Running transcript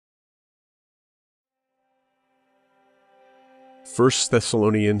1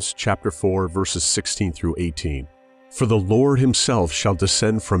 Thessalonians chapter 4, verses 16 through 18. For the Lord himself shall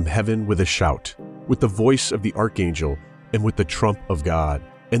descend from heaven with a shout, with the voice of the archangel, and with the trump of God.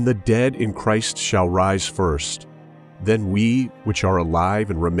 And the dead in Christ shall rise first. Then we, which are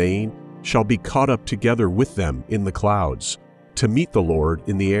alive and remain, shall be caught up together with them in the clouds, to meet the Lord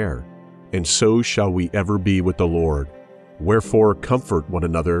in the air. And so shall we ever be with the Lord. Wherefore comfort one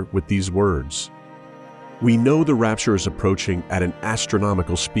another with these words. We know the rapture is approaching at an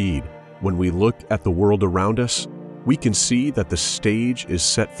astronomical speed. When we look at the world around us, we can see that the stage is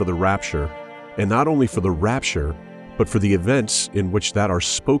set for the rapture, and not only for the rapture, but for the events in which that are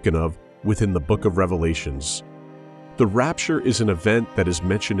spoken of within the book of Revelations. The rapture is an event that is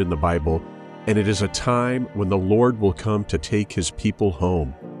mentioned in the Bible, and it is a time when the Lord will come to take his people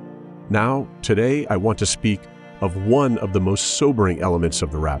home. Now, today I want to speak of one of the most sobering elements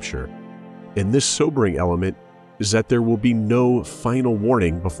of the rapture. And this sobering element is that there will be no final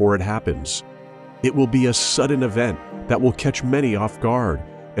warning before it happens. It will be a sudden event that will catch many off guard,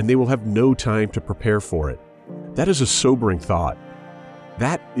 and they will have no time to prepare for it. That is a sobering thought.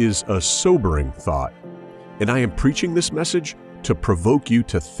 That is a sobering thought. And I am preaching this message to provoke you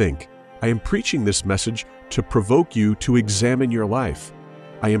to think. I am preaching this message to provoke you to examine your life.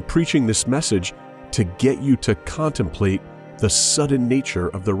 I am preaching this message to get you to contemplate the sudden nature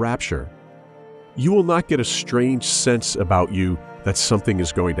of the rapture. You will not get a strange sense about you that something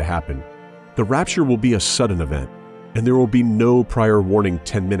is going to happen. The rapture will be a sudden event, and there will be no prior warning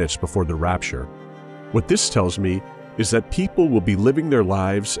 10 minutes before the rapture. What this tells me is that people will be living their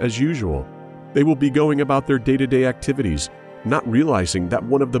lives as usual. They will be going about their day-to-day activities, not realizing that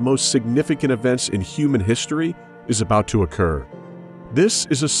one of the most significant events in human history is about to occur. This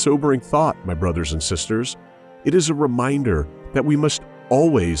is a sobering thought, my brothers and sisters. It is a reminder that we must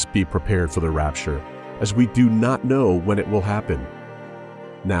always be prepared for the rapture, as we do not know when it will happen.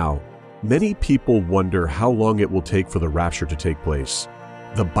 Now, many people wonder how long it will take for the rapture to take place.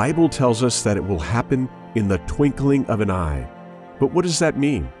 The Bible tells us that it will happen in the twinkling of an eye. But what does that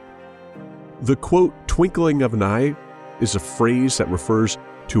mean? The quote, twinkling of an eye, is a phrase that refers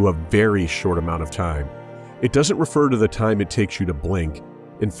to a very short amount of time. It doesn't refer to the time it takes you to blink.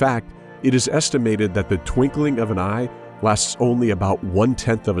 In fact, it is estimated that the twinkling of an eye lasts only about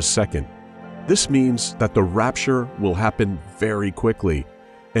 1/10 of a second. This means that the rapture will happen very quickly,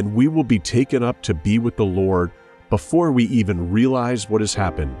 and we will be taken up to be with the Lord before we even realize what has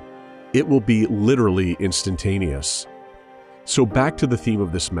happened. It will be literally instantaneous. So back to the theme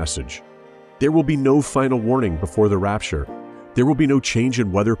of this message. There will be no final warning before the rapture. There will be no change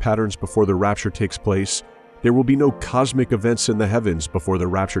in weather patterns before the rapture takes place. There will be no cosmic events in the heavens before the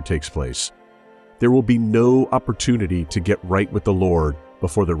rapture takes place. There will be no opportunity to get right with the Lord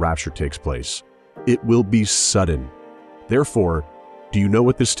before the rapture takes place. It will be sudden. Therefore, do you know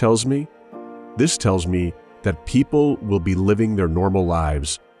what this tells me? This tells me that people will be living their normal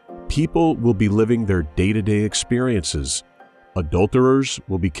lives. People will be living their day-to-day experiences. Adulterers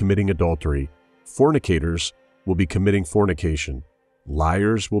will be committing adultery. Fornicators will be committing fornication.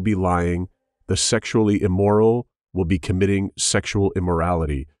 Liars will be lying. The sexually immoral will be committing sexual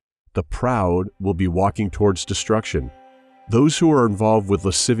immorality. The proud will be walking towards destruction. Those who are involved with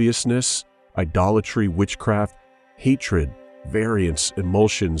lasciviousness, idolatry, witchcraft, hatred, variance,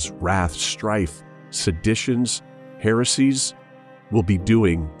 emulsions, wrath, strife, seditions, heresies, will be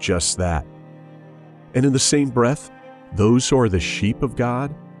doing just that. And in the same breath, those who are the sheep of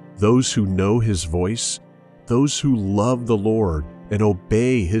God, those who know his voice, those who love the Lord and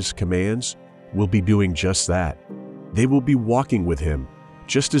obey his commands, will be doing just that. They will be walking with him,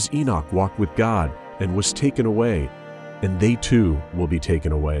 just as Enoch walked with God and was taken away, and they too will be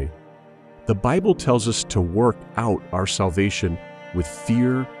taken away. The Bible tells us to work out our salvation with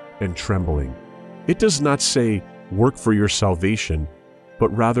fear and trembling. It does not say work for your salvation,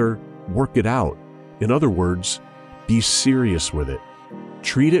 but rather work it out. In other words, be serious with it.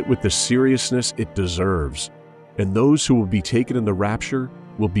 Treat it with the seriousness it deserves, and those who will be taken in the rapture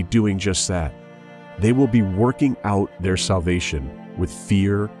will be doing just that. They will be working out their salvation with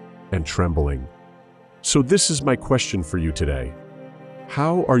fear and trembling. So this is my question for you today.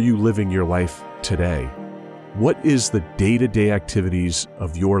 How are you living your life today? What is the day-to-day activities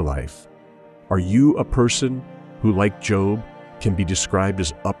of your life? Are you a person who, like Job, can be described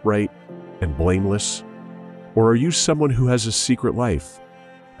as upright and blameless? Or are you someone who has a secret life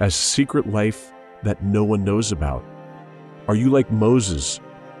that no one knows about? Are you like Moses,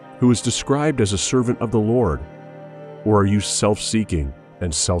 who is described as a servant of the Lord? Or are you self-seeking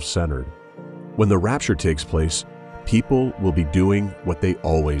and self-centered? When the rapture takes place, people will be doing what they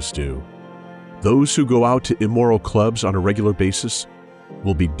always do. Those who go out to immoral clubs on a regular basis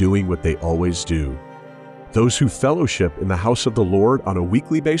will be doing what they always do. Those who fellowship in the house of the Lord on a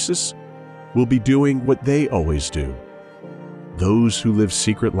weekly basis will be doing what they always do. Those who live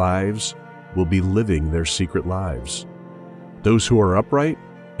secret lives will be living their secret lives. Those who are upright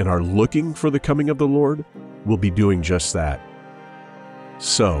and are looking for the coming of the Lord will be doing just that.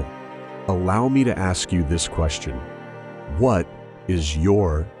 So, allow me to ask you this question. What is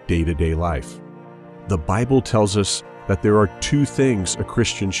your day-to-day life? The Bible tells us that there are two things a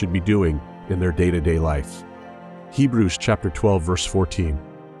Christian should be doing in their day-to-day life. Hebrews chapter 12, verse 14.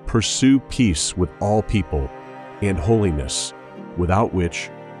 Pursue peace with all people and holiness, without which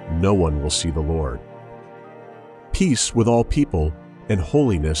no one will see the Lord. Peace with all people and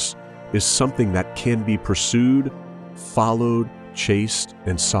holiness is something that can be pursued, followed, chased,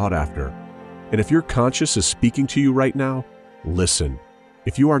 and sought after. And if your conscience is speaking to you right now, listen.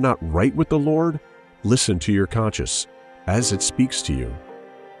 If you are not right with the Lord, listen to your conscience as it speaks to you.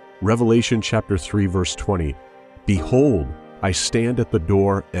 Revelation chapter 3, verse 20. Behold, I stand at the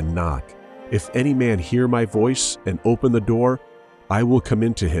door and knock. If any man hear my voice and open the door, I will come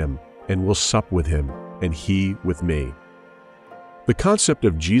into him and will sup with him, and he with me. The concept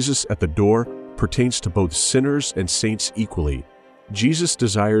of Jesus at the door pertains to both sinners and saints equally. Jesus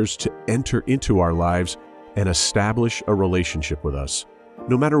desires to enter into our lives and establish a relationship with us.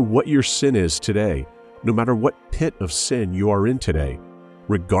 No matter what your sin is today, no matter what pit of sin you are in today,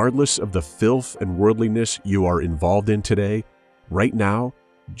 regardless of the filth and worldliness you are involved in today, right now,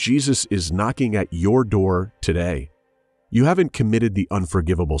 Jesus is knocking at your door today. You haven't committed the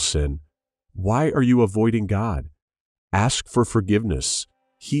unforgivable sin. Why are you avoiding God? Ask for forgiveness.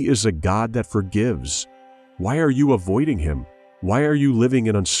 He is a God that forgives. Why are you avoiding Him? Why are you living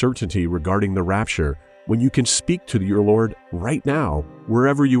in uncertainty regarding the rapture when you can speak to your Lord right now,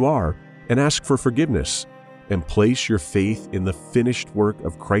 wherever you are, and ask for forgiveness and place your faith in the finished work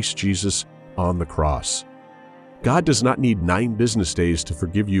of Christ Jesus on the cross? God does not need 9 business days to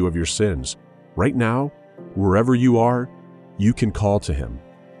forgive you of your sins. Right now, wherever you are, you can call to Him.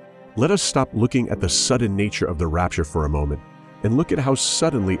 Let us stop looking at the sudden nature of the rapture for a moment and look at how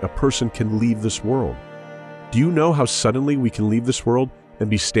suddenly a person can leave this world. Do you know how suddenly we can leave this world and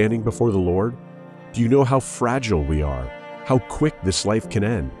be standing before the Lord? Do you know how fragile we are? How quick this life can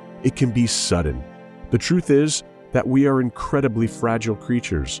end? It can be sudden. The truth is that we are incredibly fragile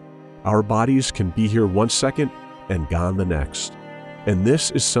creatures. Our bodies can be here 1 second and gone the next. And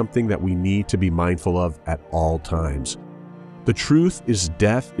this is something that we need to be mindful of at all times. The truth is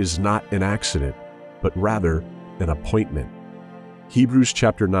death is not an accident, but rather an appointment. Hebrews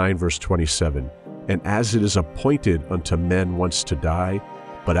chapter 9, verse 27. And as it is appointed unto men once to die,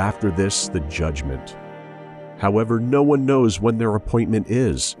 but after this the judgment. However, no one knows when their appointment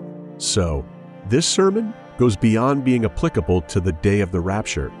is. So, this sermon goes beyond being applicable to the day of the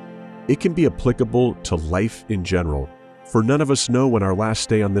rapture. It can be applicable to life in general, for none of us know when our last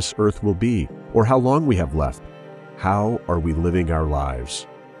day on this earth will be, or how long we have left. How are we living our lives?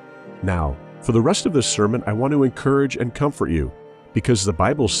 Now, for the rest of this sermon, I want to encourage and comfort you, because the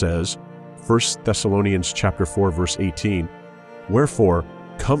Bible says, 1 Thessalonians chapter 4, verse 18, Wherefore,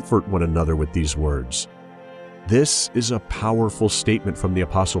 comfort one another with these words. This is a powerful statement from the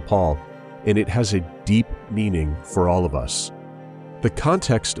Apostle Paul, and it has a deep meaning for all of us. The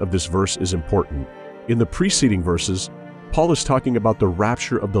context of this verse is important. In the preceding verses, Paul is talking about the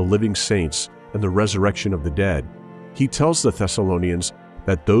rapture of the living saints and the resurrection of the dead. He tells the Thessalonians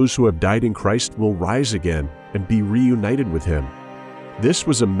that those who have died in Christ will rise again and be reunited with Him. This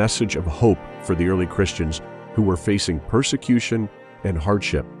was a message of hope for the early Christians who were facing persecution and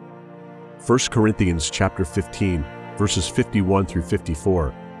hardship. 1 Corinthians chapter 15, verses 51 through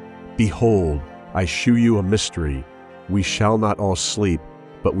 54. Behold, I shew you a mystery. We shall not all sleep,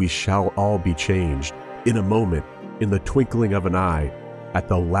 but we shall all be changed, in a moment, in the twinkling of an eye, at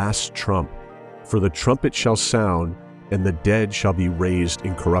the last trump. For the trumpet shall sound, and the dead shall be raised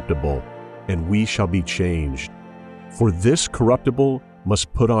incorruptible, and we shall be changed. For this corruptible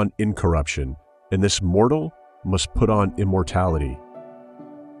must put on incorruption, and this mortal must put on immortality.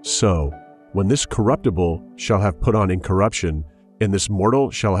 So, when this corruptible shall have put on incorruption, and this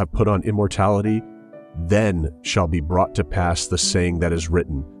mortal shall have put on immortality, then shall be brought to pass the saying that is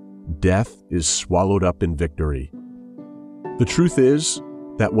written, Death is swallowed up in victory. The truth is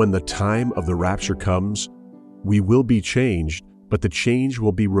that when the time of the rapture comes, we will be changed, but the change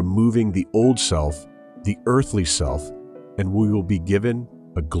will be removing the old self, the earthly self, and we will be given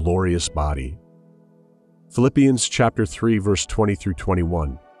a glorious body. Philippians chapter 3, verse 20 through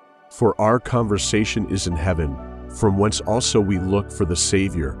 21. For our conversation is in heaven, from whence also we look for the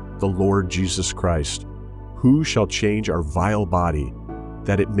Savior, the Lord Jesus Christ, who shall change our vile body,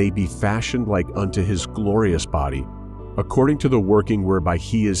 that it may be fashioned like unto his glorious body, according to the working whereby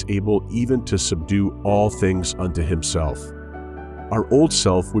he is able even to subdue all things unto himself. Our old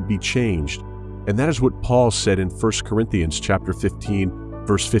self would be changed, and that is what Paul said in 1 Corinthians chapter 15,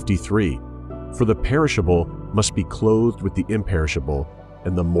 verse 53. For the perishable must be clothed with the imperishable,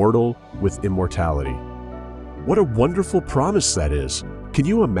 and the mortal with immortality. What a wonderful promise that is! Can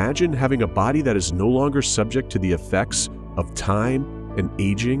you imagine having a body that is no longer subject to the effects of time and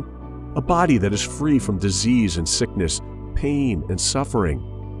aging? A body that is free from disease and sickness, pain and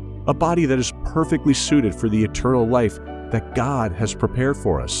suffering. A body that is perfectly suited for the eternal life that God has prepared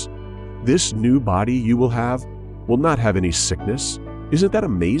for us. This new body you will not have any sickness. Isn't that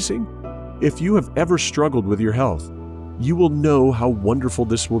amazing? If you have ever struggled with your health, you will know how wonderful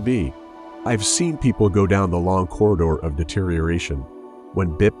this will be. I've seen people go down the long corridor of deterioration,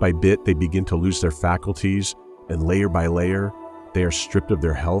 when bit by bit they begin to lose their faculties, and layer by layer they are stripped of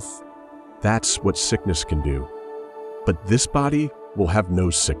their health. That's what sickness can do. But this body will have no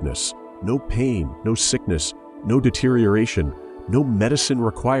sickness, no pain, no sickness, no deterioration, no medicine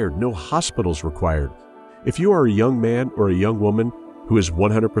required, no hospitals required. If you are a young man or a young woman who is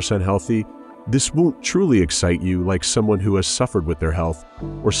 100% healthy, this won't truly excite you like someone who has suffered with their health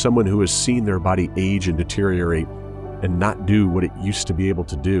or someone who has seen their body age and deteriorate and not do what it used to be able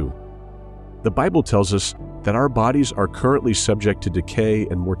to do. The Bible tells us that our bodies are currently subject to decay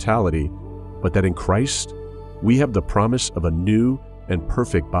and mortality, but that in Christ, we have the promise of a new and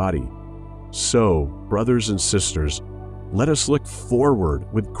perfect body. So, brothers and sisters, let us look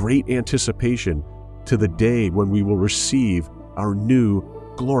forward with great anticipation to the day when we will receive our new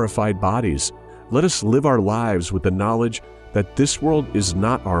glorified bodies. Let us live our lives with the knowledge that this world is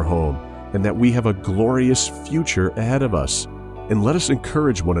not our home and that we have a glorious future ahead of us. And let us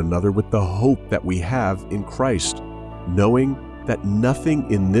encourage one another with the hope that we have in Christ, knowing that nothing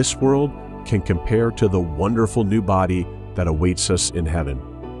in this world can compare to the wonderful new body that awaits us in heaven.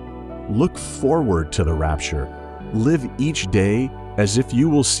 Look forward to the rapture. Live each day as if you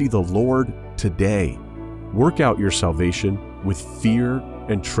will see the Lord today. Work out your salvation with fear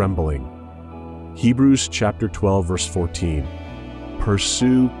and trembling. Hebrews chapter 12, verse 14.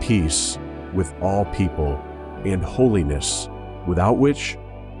 Pursue peace with all people and holiness, without which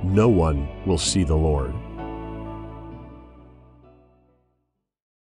no one will see the Lord.